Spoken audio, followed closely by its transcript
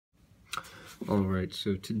Alright,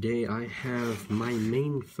 so today I have my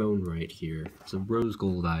main phone right here. It's a rose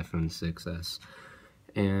gold iPhone 6s.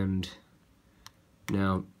 And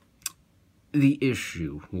now, the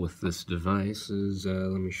issue with this device is,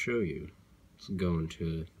 let me show you. Let's go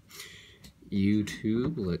into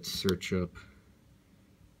YouTube. Let's search up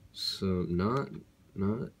some,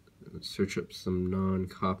 let's search up some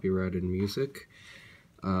non-copyrighted music.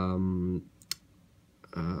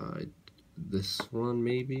 This one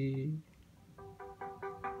maybe?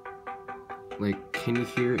 Like, can you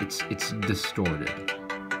hear? It's distorted.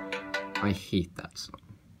 I hate that song.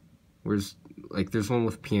 Where's, like, there's one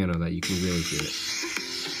with piano that you can really hear it.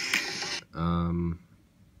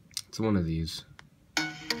 It's one of these.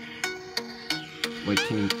 Like,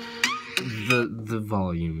 can you, the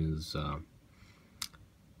volume is,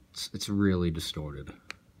 it's really distorted.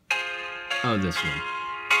 Oh, this one.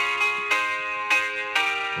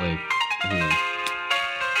 Like,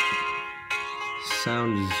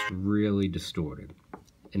 sound is really distorted.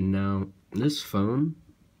 And now, this phone,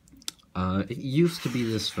 it used to be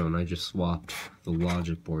this phone. I just swapped the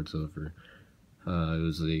logic boards over. It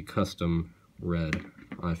was a custom red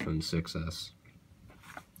iPhone 6s.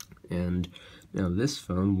 And now this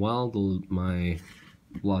phone, while my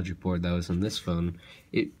logic board that was in this phone,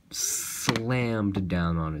 it slammed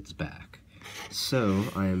down on its back. So,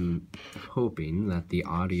 I'm hoping that the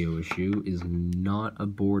audio issue is not a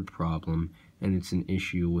board problem, and it's an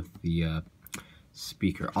issue with the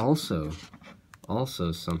speaker. Also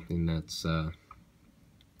something that's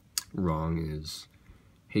wrong is,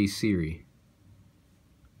 hey Siri.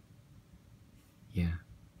 Yeah,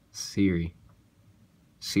 Siri.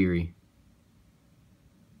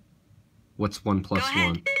 What's 1 plus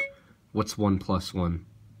 1? What's 1 plus 1?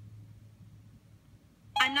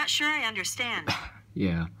 I'm not sure I understand.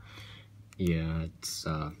 Yeah, it's,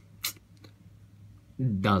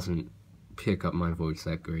 doesn't pick up my voice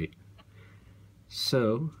that great.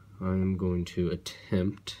 So, I'm going to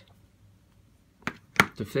attempt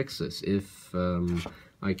to fix this. If,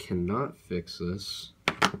 I cannot fix this,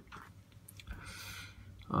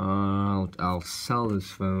 I'll sell this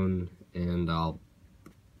phone, and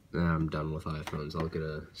I'm done with iPhones. I'll get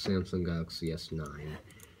a Samsung Galaxy S9.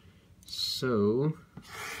 So,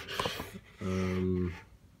 let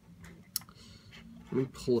me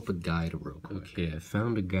pull up a guide real quick. Okay, I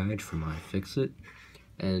found a guide for iFixit,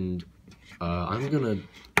 and I'm gonna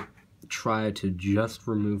try to just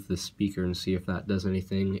remove the speaker and see if that does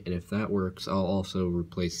anything, and if that works, I'll also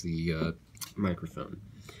replace the microphone.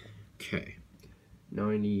 Okay, now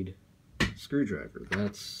I need a screwdriver.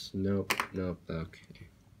 Nope, okay.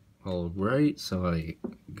 Alright, so I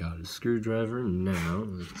got a screwdriver. Now,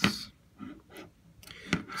 let's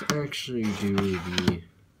actually do the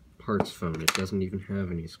parts phone. It doesn't even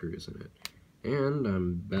have any screws in it. And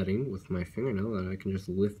I'm betting with my fingernail that I can just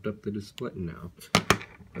lift up the display now.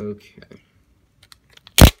 Okay.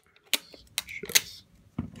 Just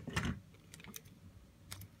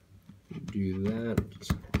do that,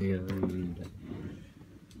 and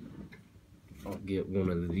I'll get one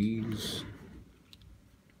of these.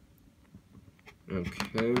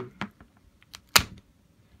 Okay.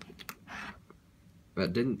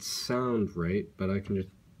 That didn't sound right, but I can just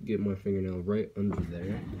get my fingernail right under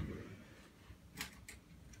there.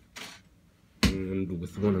 And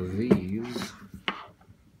with one of these,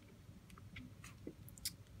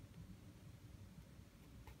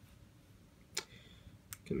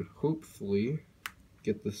 can hopefully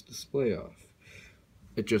get this display off.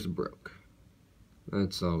 It just broke.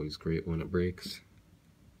 That's always great when it breaks.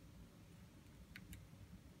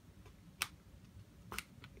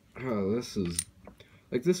 Oh, this is,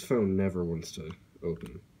 like, this phone never wants to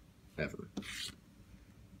open, ever.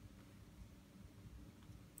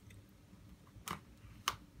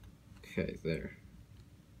 Okay, there.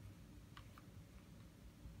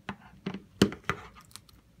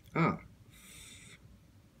 Ah.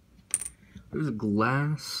 There's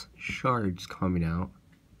glass shards coming out.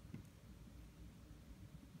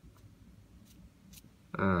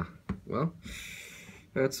 Ah, well,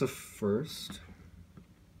 that's a first.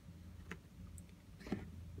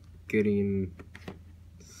 Getting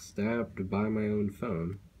stabbed by my own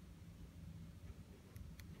phone.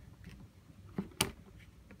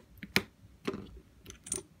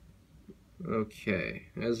 Okay,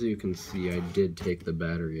 as you can see, I did take the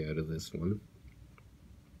battery out of this one.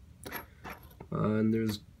 And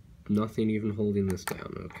there's nothing even holding this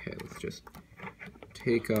down. Okay, let's just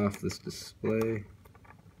take off this display.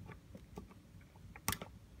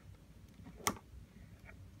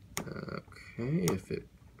 Okay, if it,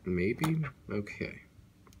 maybe? Okay,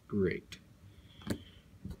 great.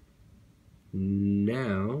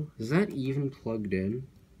 Now, Is that even plugged in?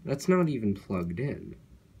 That's not even plugged in.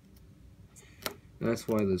 That's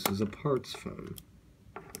why this is a parts phone.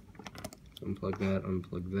 Unplug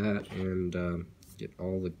that, and get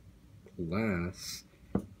all the glass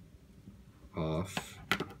off.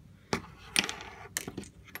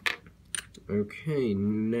 Okay,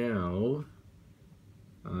 now,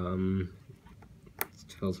 it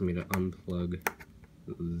tells me to unplug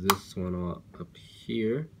this one up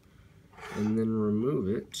here, and then remove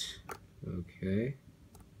it. Okay.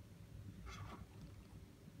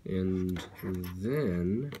 And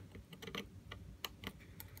then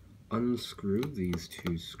unscrew these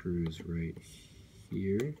two screws right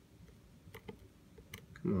here.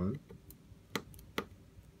 Come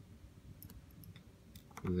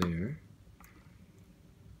on. There.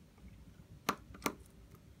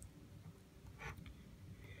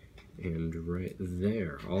 And right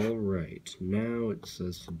there. Alright. Now it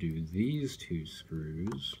says to do these two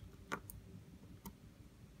screws.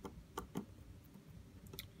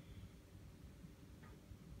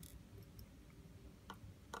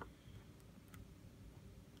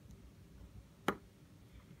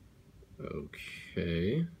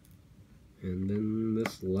 Okay. And then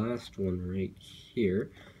this last one right here.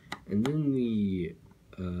 And then the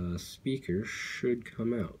speaker should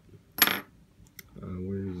come out.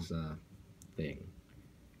 Where's thing?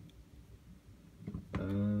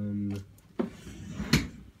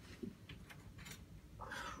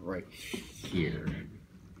 Right here.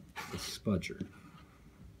 The spudger.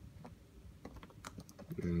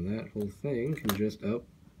 Now that whole thing can just, oh,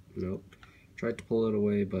 nope. Tried to pull it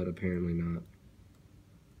away, but apparently not.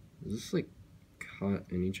 Is this like caught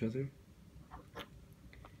in each other?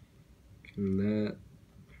 Can that,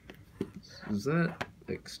 is that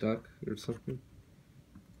like stuck or something?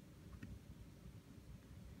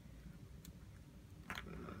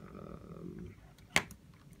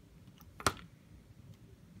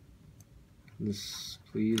 This,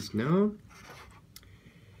 please, no?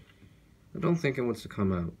 I don't think it wants to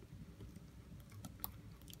come out.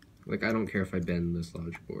 Like, I don't care if I bend this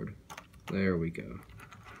logic board. There we go.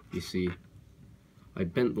 You see, I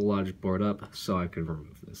bent the logic board up so I could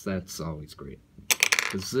remove this. That's always great.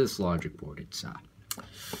 Because this logic board, it's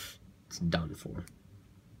done for.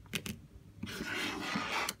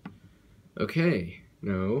 Okay,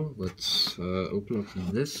 now let's open up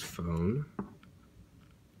this phone.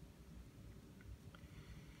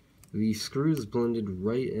 The screws blended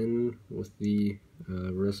right in with the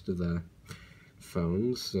rest of the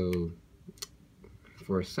phone, so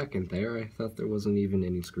for a second there, I thought there wasn't even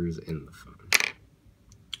any screws in the phone.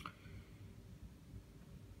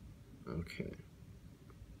 Okay.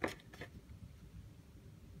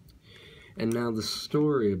 And now the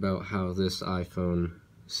story about how this iPhone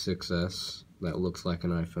 6S, that looks like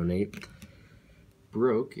an iPhone 8,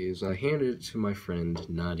 broke is I handed it to my friend,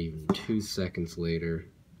 not even 2 seconds later,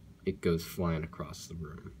 it goes flying across the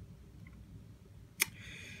room.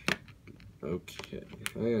 Okay,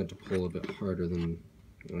 I had to pull a bit harder than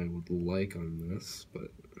I would like on this,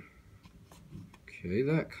 but okay,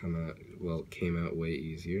 that came out way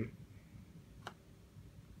easier.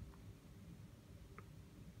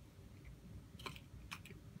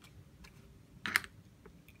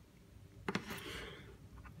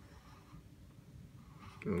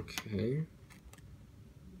 Okay.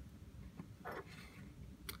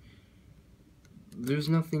 There's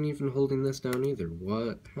nothing even holding this down either.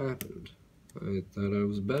 What happened? I thought I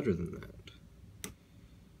was better than that.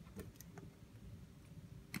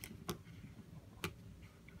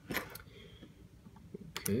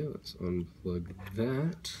 Okay, let's unplug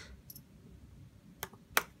that.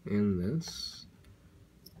 And this.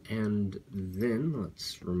 And then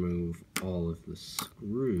let's remove all of the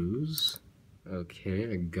screws.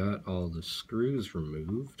 Okay, I got all the screws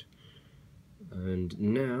removed. And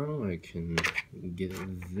now I can get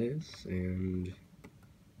this and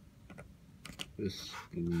just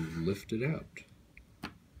lift it out.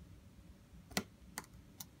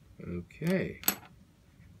 Okay.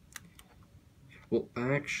 Well,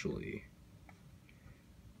 actually,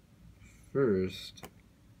 first,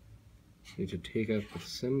 I need to take out the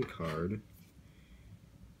SIM card.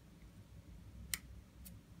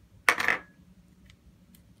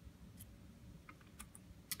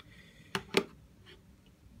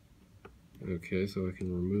 Okay, so I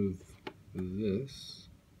can remove this.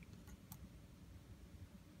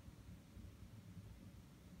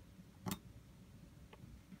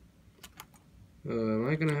 Am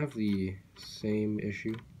I gonna have the same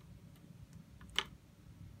issue?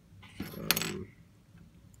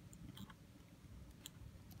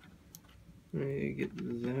 I get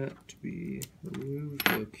that to be removed.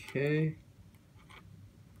 Okay.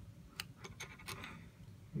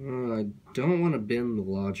 I don't want to bend the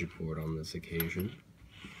logic board on this occasion.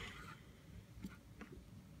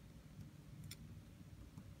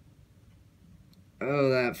 Oh,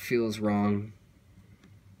 that feels wrong.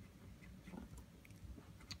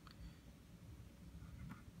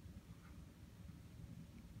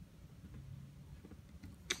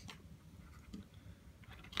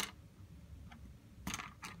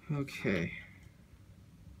 Okay.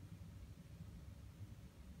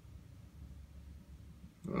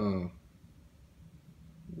 Oh.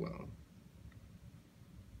 Well.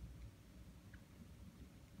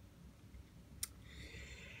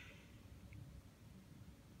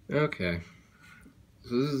 Okay.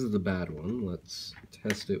 So this is the bad one. Let's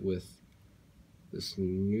test it with this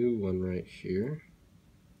new one right here.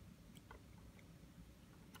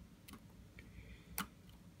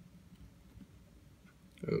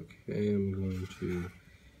 Okay, I'm going to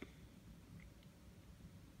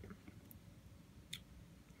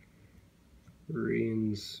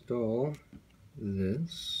reinstall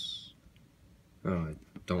this. Oh, I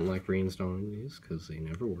don't like reinstalling these because they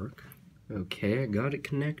never work. Okay, I got it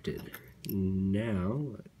connected. Now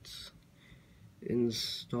let's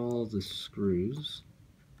install the screws.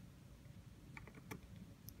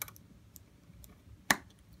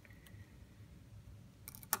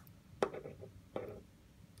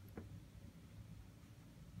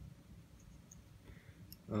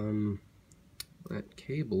 That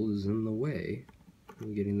cable is in the way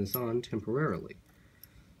of getting this on temporarily.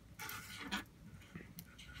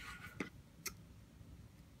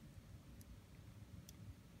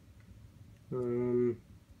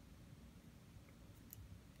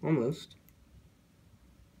 Almost.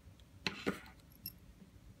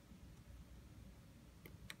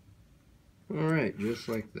 Alright, just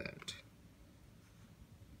like that.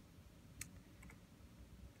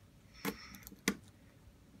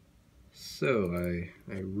 So,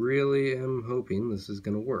 I really am hoping this is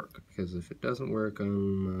going to work, because if it doesn't work,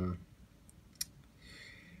 I'm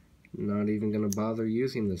not even going to bother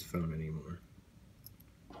using this phone anymore.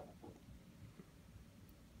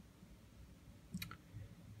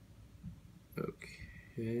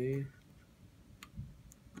 Okay.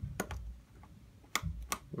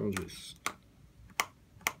 I'll just...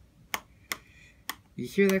 You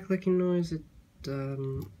hear that clicking noise? It,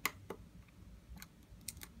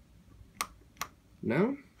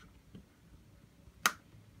 No?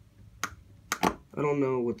 I don't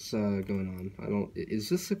know what's going on. Is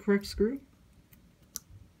this the correct screw?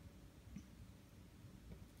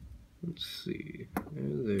 Let's see.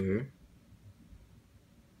 There.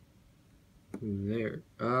 There.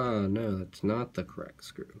 Ah, no, that's not the correct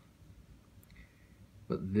screw.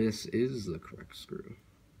 But this is the correct screw.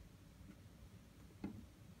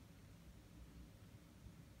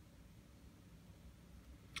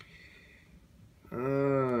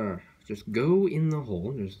 Just go in the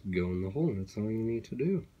hole. Just go in the hole. That's all you need to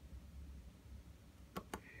do.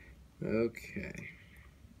 Okay.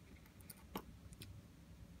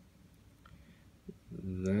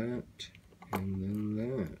 That, and then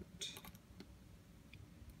that.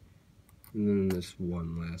 And then this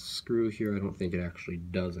one last screw here. I don't think it actually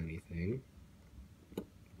does anything.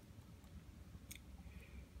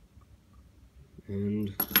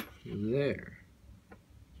 And there.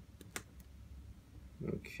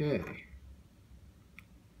 Okay.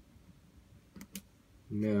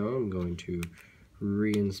 Now I'm going to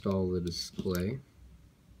reinstall the display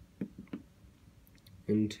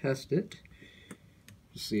and test it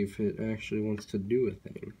to see if it actually wants to do a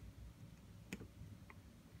thing.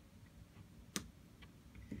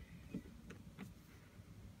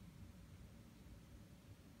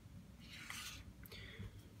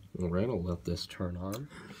 Alright, I'll let this turn on.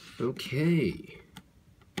 Okay.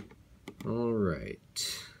 Alright.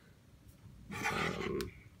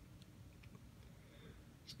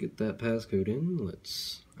 Let's get that passcode in.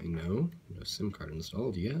 I know, no SIM card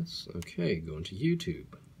installed, yes. Okay, go into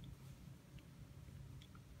YouTube.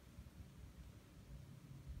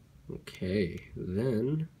 Okay,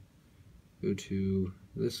 then go to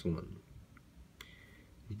this one.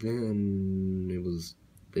 Then it was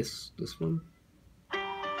this one?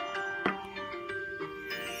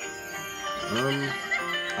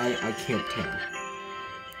 I can't tell.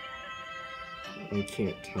 I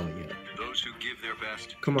can't tell yet. Those who give their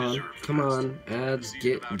best come on, ads,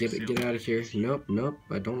 get out of here. Nope,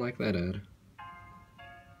 I don't like that ad.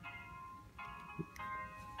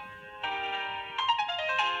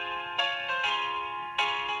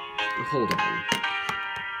 Hold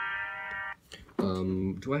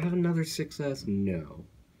on. Do I have another 6S? No.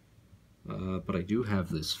 But I do have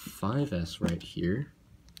this 5S right here.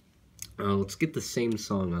 Let's get the same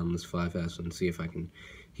song on this 5S and see if I can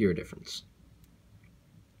hear a difference.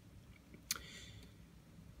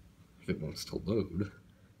 If it wants to load.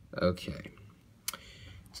 Okay.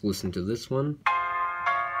 Let's listen to this one.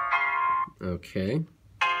 Okay.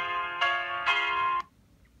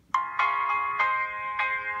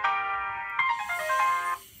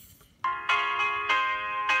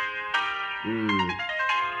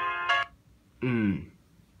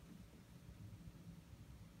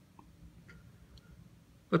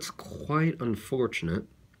 That's quite unfortunate.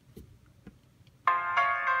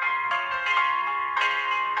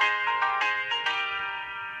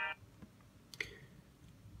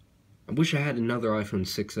 I wish I had another iPhone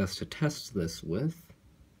 6s to test this with.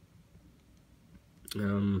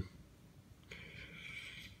 You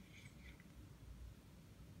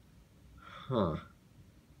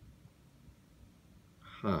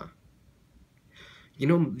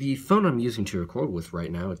know, the phone I'm using to record with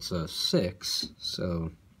right now, it's a 6,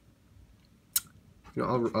 so, you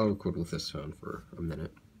know, I'll record with this phone for a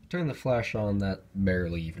minute. Turn the flash on, that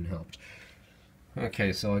barely even helped.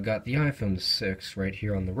 Okay, so I got the iPhone 6 right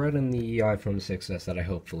here on the right and the iPhone 6s that I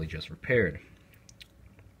hopefully just repaired.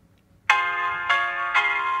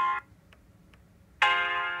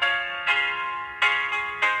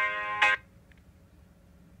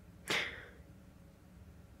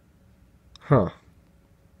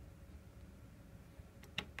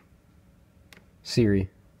 Siri.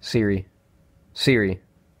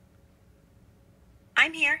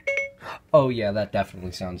 I'm here. Oh yeah, that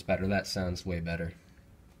definitely sounds better. That sounds way better.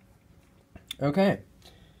 Okay.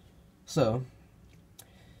 So,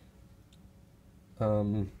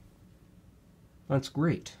 that's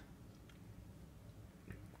great.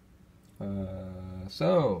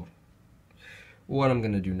 So, what I'm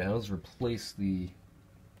gonna do now is replace the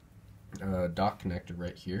dock connector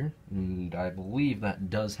right here, and I believe that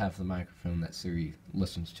does have the microphone that Siri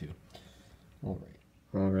listens to.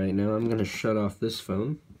 Alright, now I'm gonna shut off this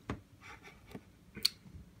phone,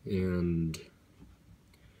 and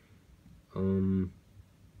how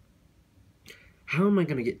am I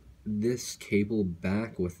gonna get this cable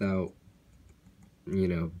back without, you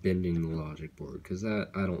know, bending the logic board? Because I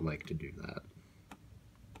don't like to do that.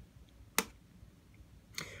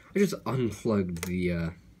 I just unplugged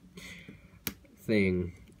the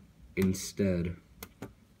thing instead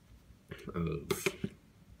of...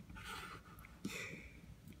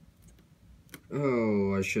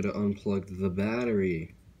 Oh, I should have unplugged the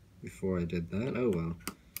battery before I did that. Oh well.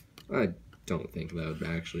 I don't think that would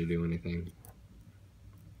actually do anything.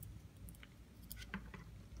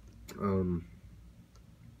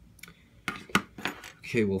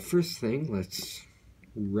 Okay, well, first thing, let's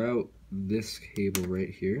route this cable right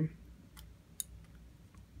here.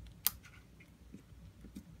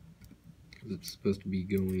 Because it's supposed to be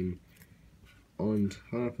going on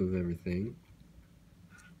top of everything.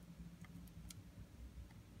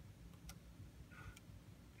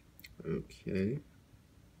 Okay.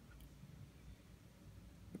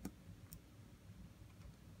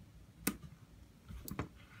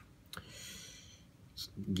 Let's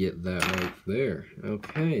get that right there.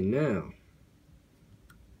 Okay, now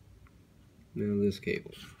this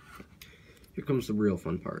cable. Here comes the real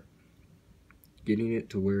fun part. Getting it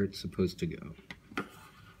to where it's supposed to go.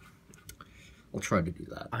 I'll try to do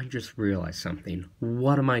that. I just realized something.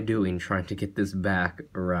 What am I doing trying to get this back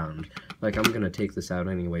around? Like, I'm gonna take this out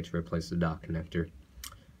anyway to replace the dock connector.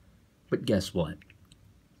 But guess what?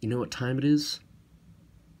 You know what time it is?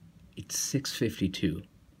 It's 6:52.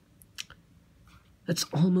 It's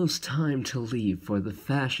almost time to leave for the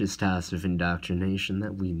fascist house of indoctrination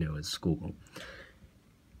that we know as school.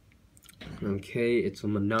 Okay, it's a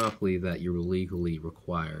monopoly that you're legally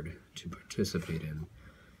required to participate in.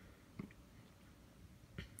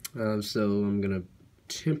 So I'm gonna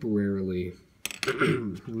temporarily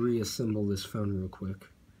reassemble this phone real quick.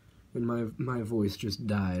 And my voice just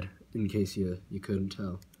died, in case you couldn't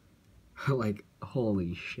tell. Like,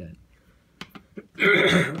 holy shit.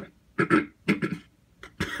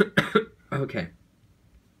 Okay.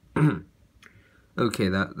 Okay,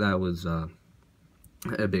 that was a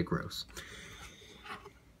bit gross.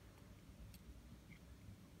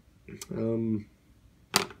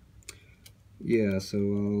 Yeah, so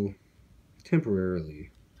I'll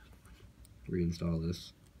temporarily reinstall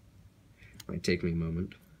this. Might take me a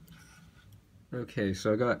moment. Okay,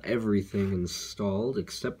 so I got everything installed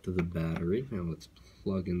except the battery. Now let's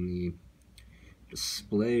plug in the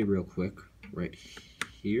display real quick. Right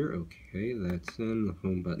here. Okay, that's in. The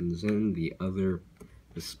home button's in. The other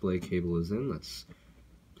display cable is in. Let's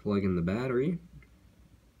plug in the battery.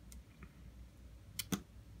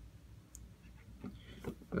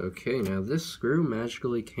 Okay, now this screw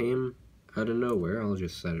magically came out of nowhere. I'll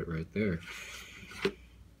just set it right there.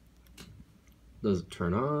 Does it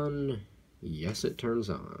turn on? Yes, it turns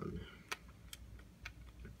on.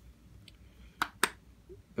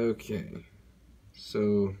 Okay,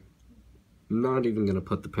 so I'm not even going to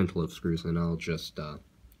put the pentalobe screws in. I'll just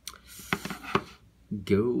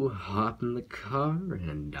go hop in the car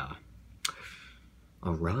and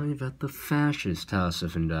arrive at the fascist house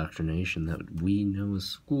of indoctrination that we know as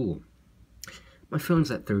school. My phone's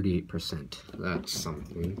at 38%. That's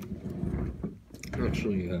something.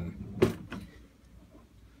 Actually,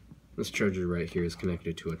 this charger right here is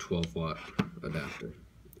connected to a 12-watt adapter.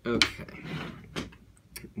 Okay.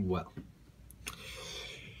 Well,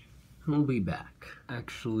 we'll be back.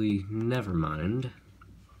 Actually, never mind.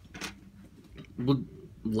 Would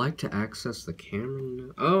like to access the camera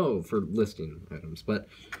now? Oh, for listing items. But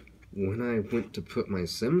when I went to put my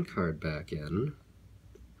SIM card back in,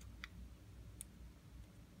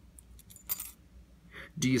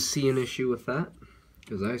 do you see an issue with that?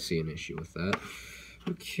 Because I see an issue with that.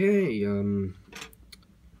 Okay,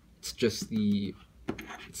 it's just the,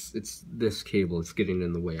 it's this cable, it's getting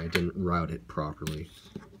in the way. I didn't route it properly,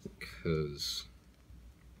 because,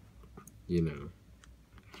 you know.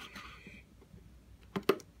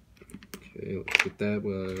 Okay, let's get that.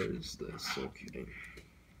 Where's this? Okay.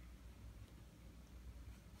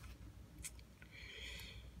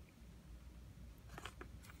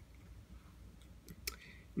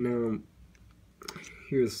 Now,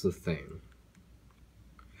 here's the thing.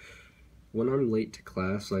 When I'm late to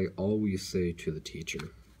class, I always say to the teacher,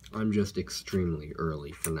 I'm just extremely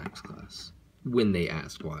early for next class, when they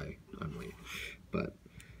ask why I'm late. But,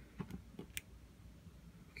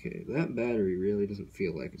 okay, that battery really doesn't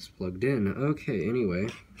feel like it's plugged in. Okay, anyway,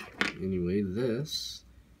 this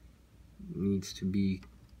needs to be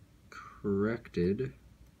corrected.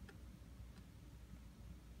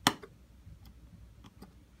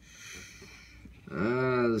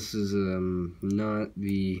 This is not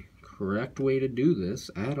the correct way to do this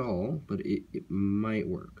at all, but it might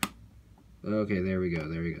work. Okay, there we go,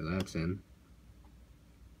 that's in.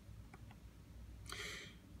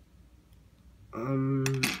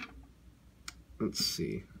 Let's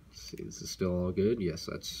see, this is still all good? Yes,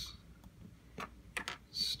 that's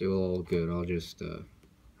still all good. I'll just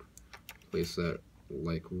place that,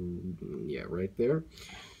 like, yeah, right there.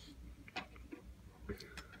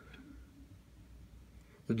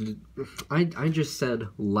 I just said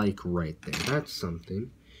like right there. That's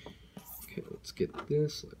something. Okay, let's get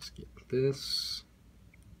this.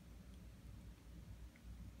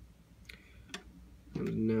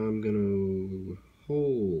 And now I'm gonna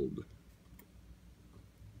hold.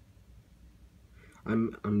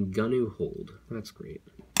 I'm gonna hold. That's great.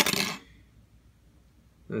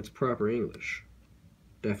 That's proper English.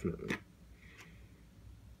 Definitely.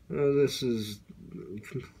 This is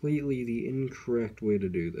completely the incorrect way to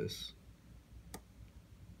do this.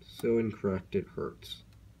 So incorrect it hurts.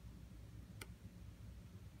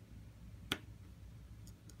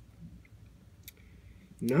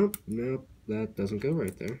 Nope, that doesn't go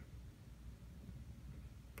right there.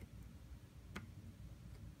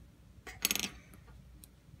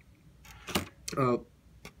 Oh,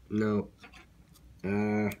 no.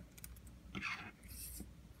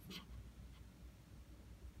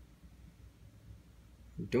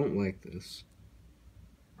 Don't like this.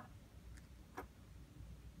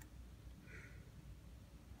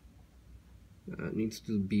 It needs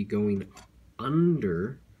to be going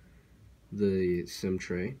under the SIM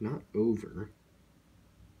tray, not over.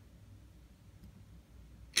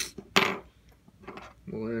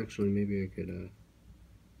 Well, actually, maybe I could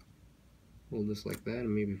hold this like that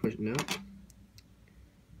and maybe push it out.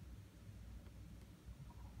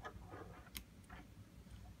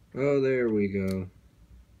 Oh, there we go.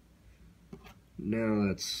 Now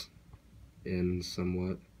that's in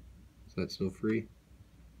somewhat. Is that still free?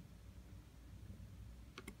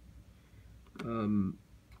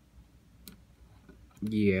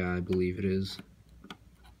 Yeah, I believe it is.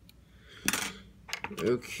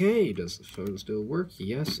 Okay, does the phone still work?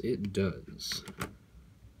 Yes, it does.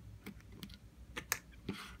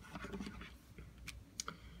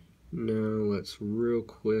 Now let's real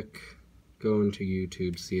quick go into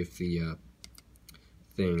YouTube, see if the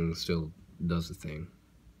thing still does the thing.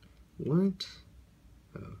 What?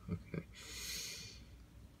 Oh, okay.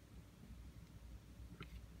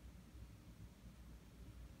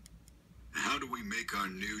 How do we make our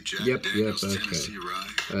new Jack Daniels Tennessee Rye?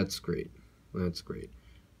 That's great. That's great.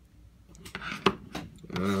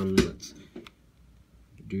 Let's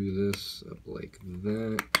do this up like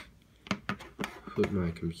that. Put my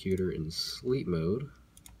computer in sleep mode.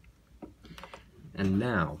 And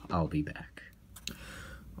now, I'll be back.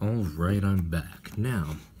 Alright, I'm back.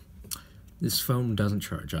 Now, this phone doesn't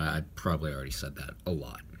charge. I probably already said that a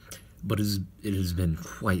lot. But it has been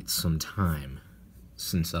quite some time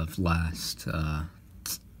since I've last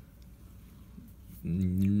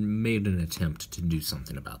made an attempt to do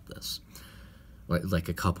something about this. Like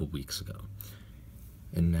a couple weeks ago.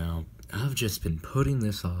 And now, I've just been putting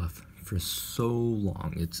this off for so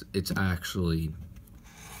long. It's actually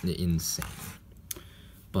insane.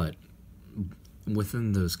 But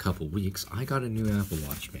within those couple weeks, I got a new Apple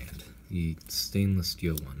Watch band. The stainless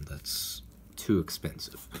steel one that's too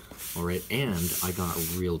expensive. Alright, and I got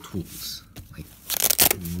real tools. Like,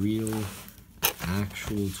 real,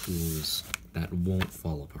 actual tools that won't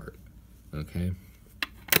fall apart. Okay?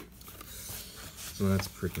 So that's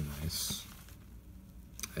pretty nice.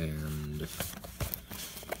 And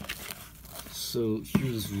so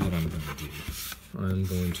here's what I'm going to do. I'm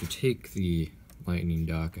going to take the lightning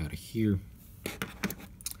dock out of here,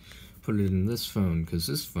 put it in this phone, because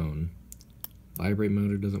this phone, vibrate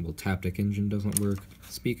motor doesn't, well, Taptic engine doesn't work,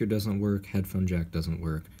 speaker doesn't work, headphone jack doesn't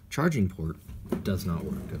work, charging port does not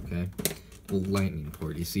work, okay? Well, lightning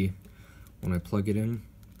port, you see, when I plug it in,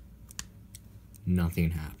 nothing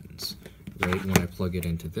happens, right? When I plug it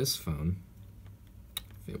into this phone,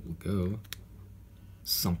 if it will go,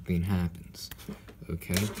 something happens,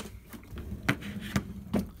 okay?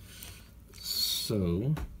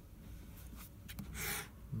 So,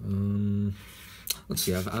 let's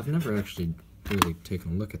see, I've never actually really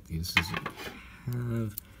taken a look at these.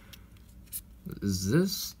 Is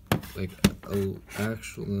this, like,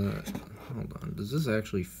 actual, hold on, does this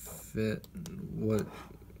actually fit, what,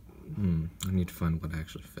 I need to find what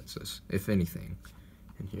actually fits this, if anything,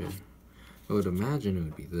 in here. I would imagine it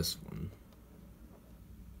would be this one.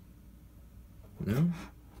 No?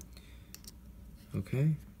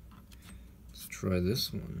 Okay. Let's try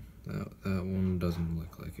this one. That one doesn't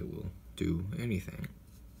look like it will do anything.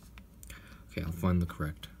 Okay, I'll find the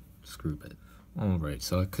correct screw bit. Alright,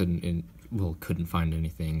 so I couldn't find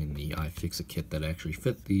anything in the iFixit kit that actually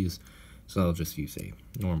fit these, so I'll just use a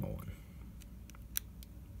normal one.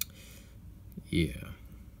 Yeah.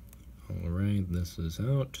 Alright, this is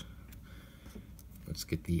out. Let's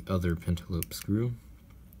get the other pentalobe screw.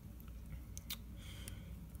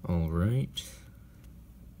 Alright.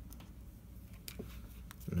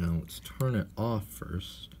 Now let's turn it off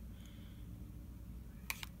first.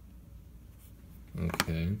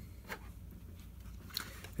 Okay.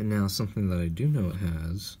 And now something that I do know it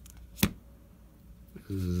has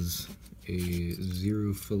is a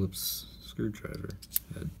 0 Phillips screwdriver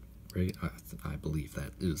head, right? I believe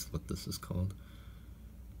that is what this is called.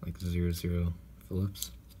 Like 0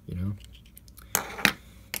 Phillips, you know?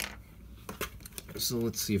 So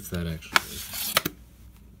let's see if that actually works.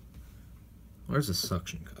 Where's a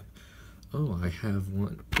suction cup? Oh, I have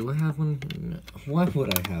one. Do I have one? No. Why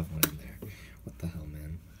would I have one in there? What the hell,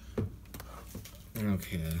 man?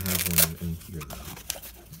 Okay, I have one in here,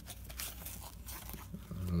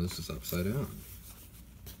 though. This is upside down.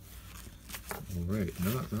 Alright,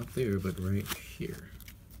 not there, but right here.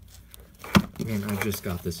 Man, I just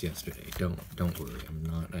got this yesterday. Don't worry, I'm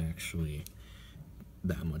not actually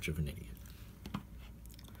that much of an idiot.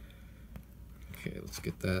 Okay, let's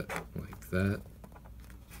get that like that.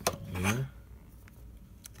 Yeah.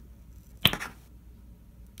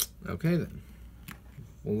 Okay then.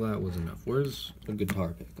 Well, that was enough. Where's a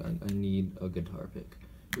guitar pick? I need a guitar pick.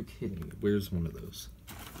 You're kidding me. Where's one of those?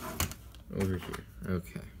 Over here.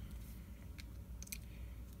 Okay.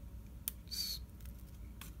 Let's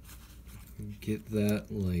get that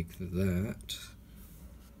like that.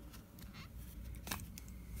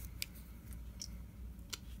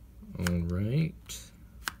 Alright.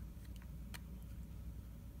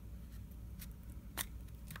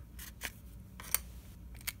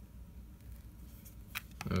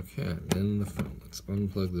 Okay, I'm in the phone. Let's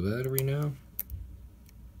unplug the battery now.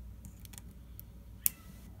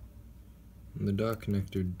 And the dock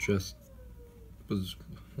connector just was,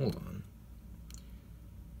 hold on.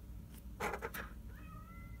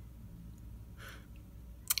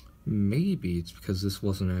 Maybe it's because this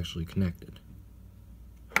wasn't actually connected.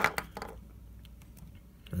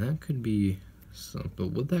 That could be something,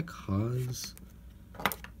 but would that cause...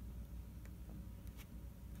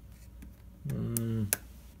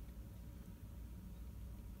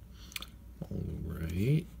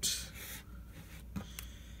 Alright.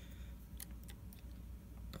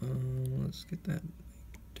 Let's get that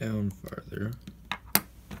down farther.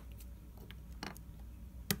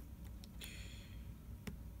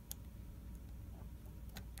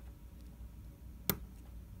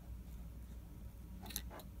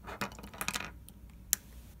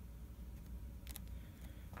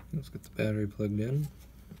 Let's get the battery plugged in.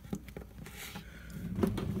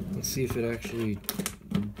 Let's see if it actually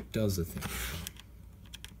does the thing.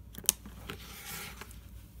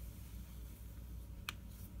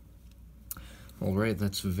 Alright,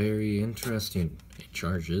 that's very interesting. It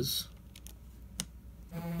charges.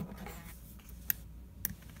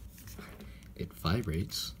 It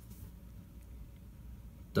vibrates.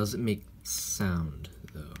 Does it make sound,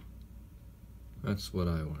 though? That's what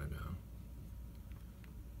I want to know.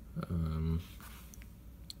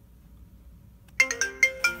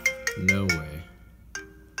 No way.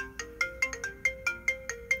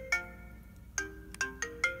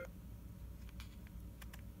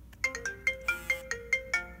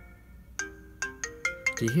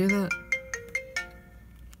 Do you hear that?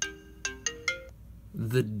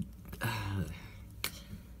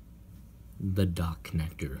 The dock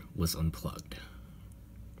connector was unplugged.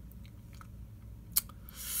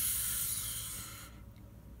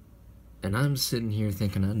 And I'm sitting here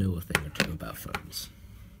thinking I know a thing or two about phones.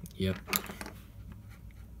 Yep.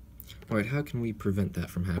 Alright, how can we prevent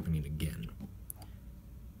that from happening again?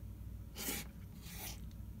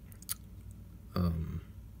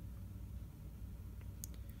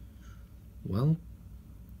 Well,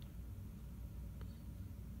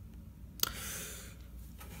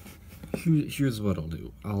 here's what I'll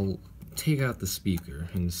do. I'll take out the speaker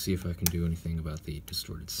and see if I can do anything about the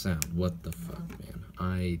distorted sound. What the fuck,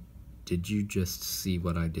 man? Did you just see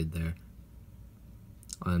what I did there?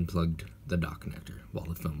 I unplugged the dock connector while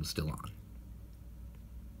the phone was still on.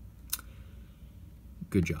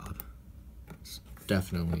 Good job. It's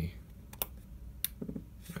definitely...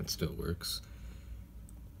 That still works.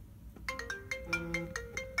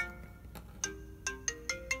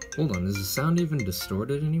 Hold on, is the sound even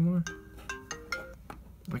distorted anymore?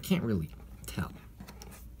 I can't really tell.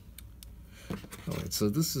 Alright, so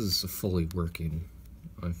this is a fully working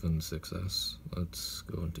iPhone 6s. Let's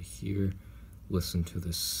go into here, listen to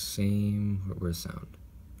the same... Where's sound?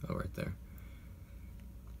 Oh, right there.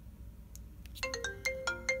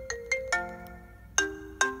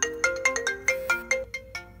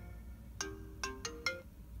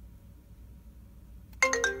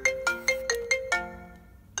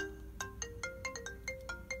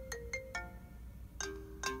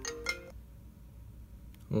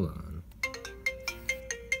 Hold on.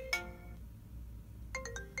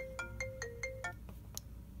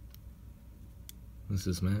 This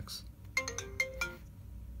is max.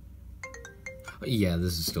 Yeah,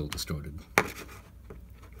 this is still distorted.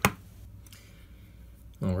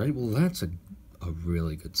 Alright, well that's a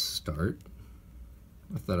really good start.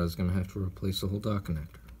 I thought I was going to have to replace the whole dock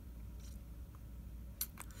connector.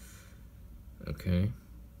 Okay.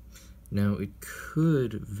 Now, it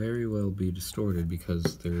could very well be distorted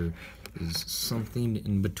because there is something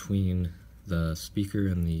in between the speaker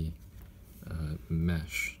and the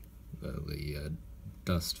mesh, the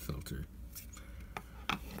dust filter.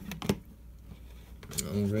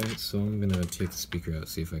 Alright, so I'm going to take the speaker out,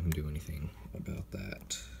 see if I can do anything about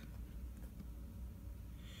that.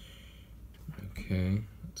 Okay,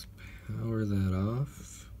 let's power that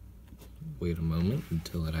off. Wait a moment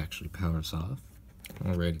until it actually powers off.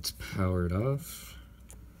 Alright, it's powered off.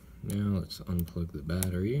 Now let's unplug the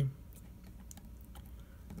battery.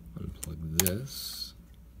 Unplug this.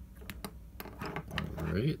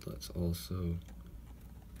 Alright, let's also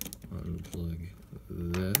unplug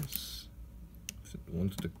this. If it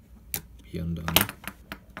wants to be undone.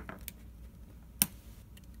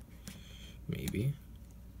 Maybe.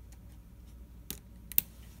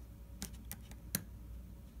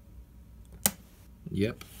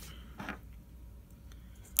 Yep.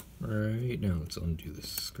 Alright, now let's undo the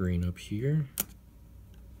screen up here.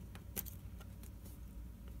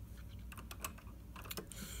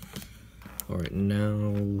 Alright,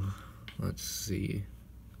 now let's see.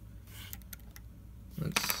 I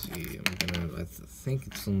think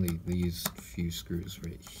it's only these few screws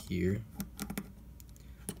right here.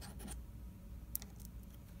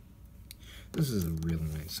 This is a really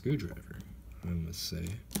nice screwdriver, I must say.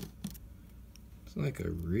 It's like a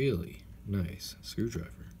really nice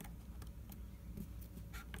screwdriver.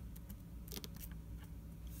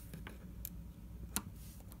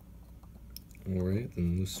 Alright,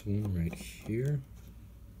 then this one right here.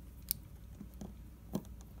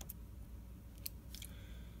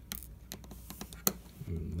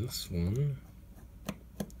 And this one.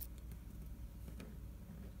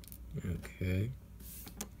 Okay.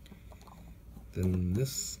 Then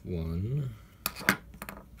this one.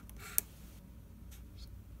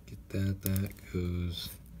 Get that goes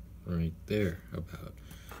right there about.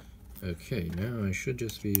 Okay, now I should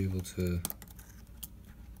just be able to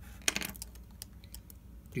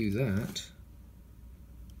do that.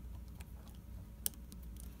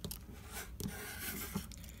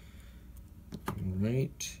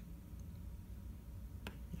 Alright.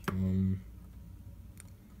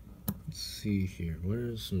 Let's see here.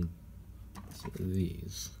 Where's some of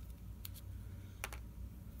these?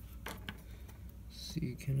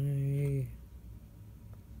 See, can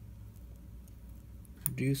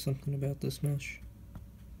I do something about this mesh?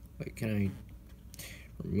 Like, can I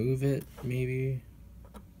remove it, maybe?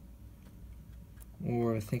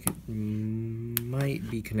 Or I think it might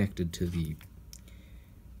be connected to the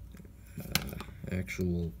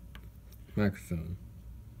actual microphone.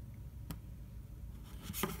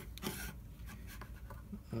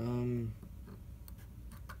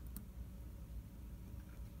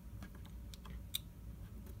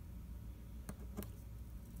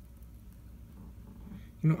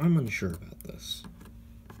 You know, I'm unsure about this.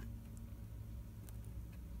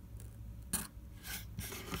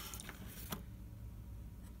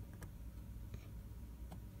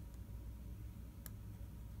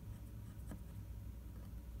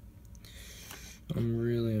 I'm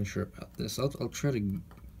really unsure about this. I'll try to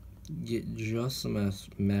get just some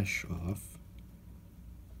mesh off.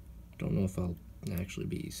 Don't know if I'll actually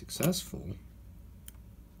be successful.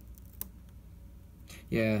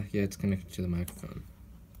 Yeah, it's connected to the microphone.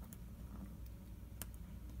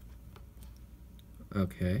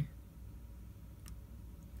 Okay.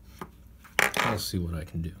 I'll see what I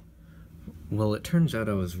can do. Well, it turns out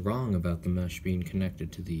I was wrong about the mesh being connected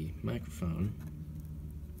to the microphone.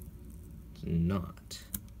 It's not.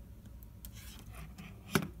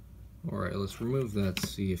 Alright, let's remove that,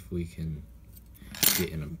 see if we can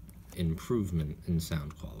get an improvement in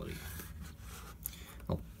sound quality.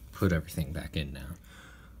 I'll put everything back in now.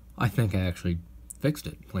 I think I actually fixed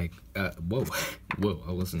it. Like, whoa,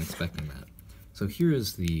 I wasn't expecting that. So here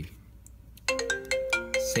is the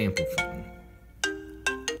sample phone.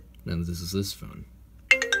 Now this is this phone.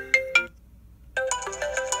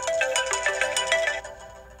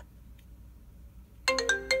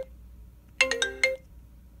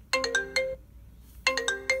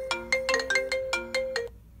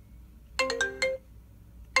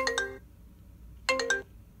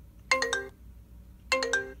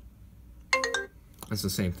 That's the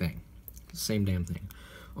same thing. Same damn thing.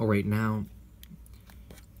 Alright, now,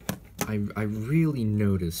 I really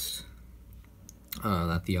noticed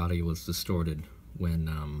that the audio was distorted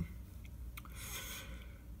when,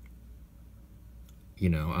 you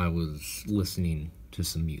know, I was listening to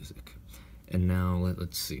some music. And now,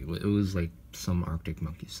 let's see, it was like some Arctic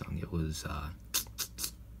Monkeys song. It was,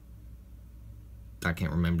 I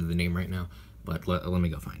can't remember the name right now, but let me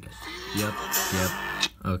go find it. Yep.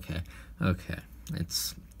 Okay.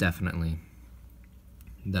 It's definitely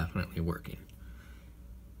working.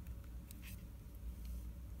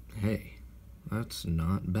 Hey, that's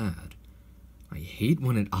not bad. I hate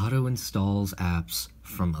when it auto-installs apps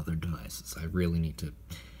from other devices. I really need to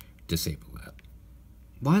disable that.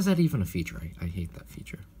 Why is that even a feature? I hate that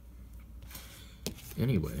feature.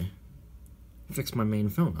 Anyway, fix my main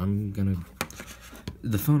phone.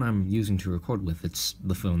 The phone I'm using to record with, it's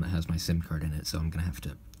the phone that has my SIM card in it, so I'm gonna have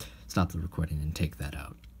to stop the recording and take that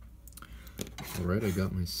out. Alright, I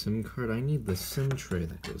got my SIM card. I need the SIM tray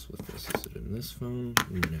that goes with this. Is it in this phone?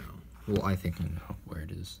 No. Well, I think I know where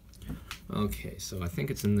it is. Okay, so I think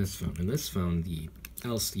it's in this phone. In this phone, the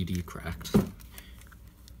LCD cracked.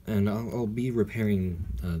 And I'll be repairing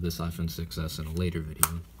this iPhone 6s in a later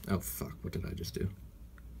video. Oh, fuck, what did I just do?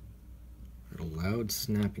 Heard a loud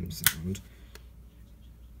snapping sound.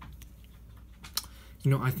 You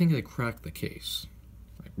know, I think I cracked the case.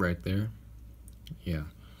 Like, right there. Yeah.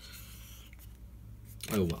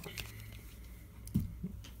 Oh, well.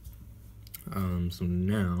 So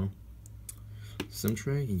now, SIM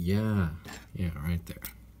tray? Yeah, right there.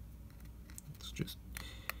 It's just,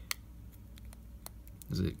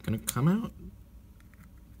 is it gonna come out?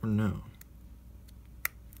 Or no?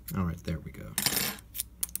 Alright, there we go.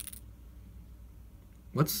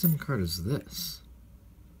 What SIM card is this?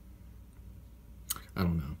 I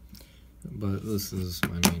don't know. But this is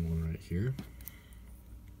my main one right here.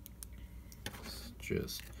 Let's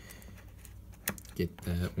just get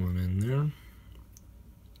that one in there.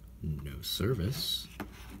 No service.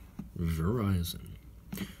 Verizon.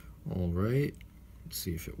 Alright. Let's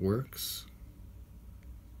see if it works.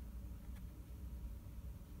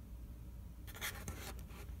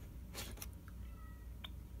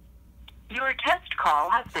 Your test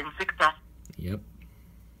call has been successful. Yep.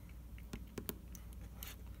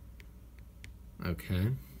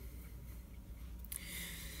 Okay.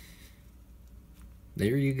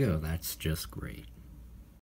 There you go. That's just great.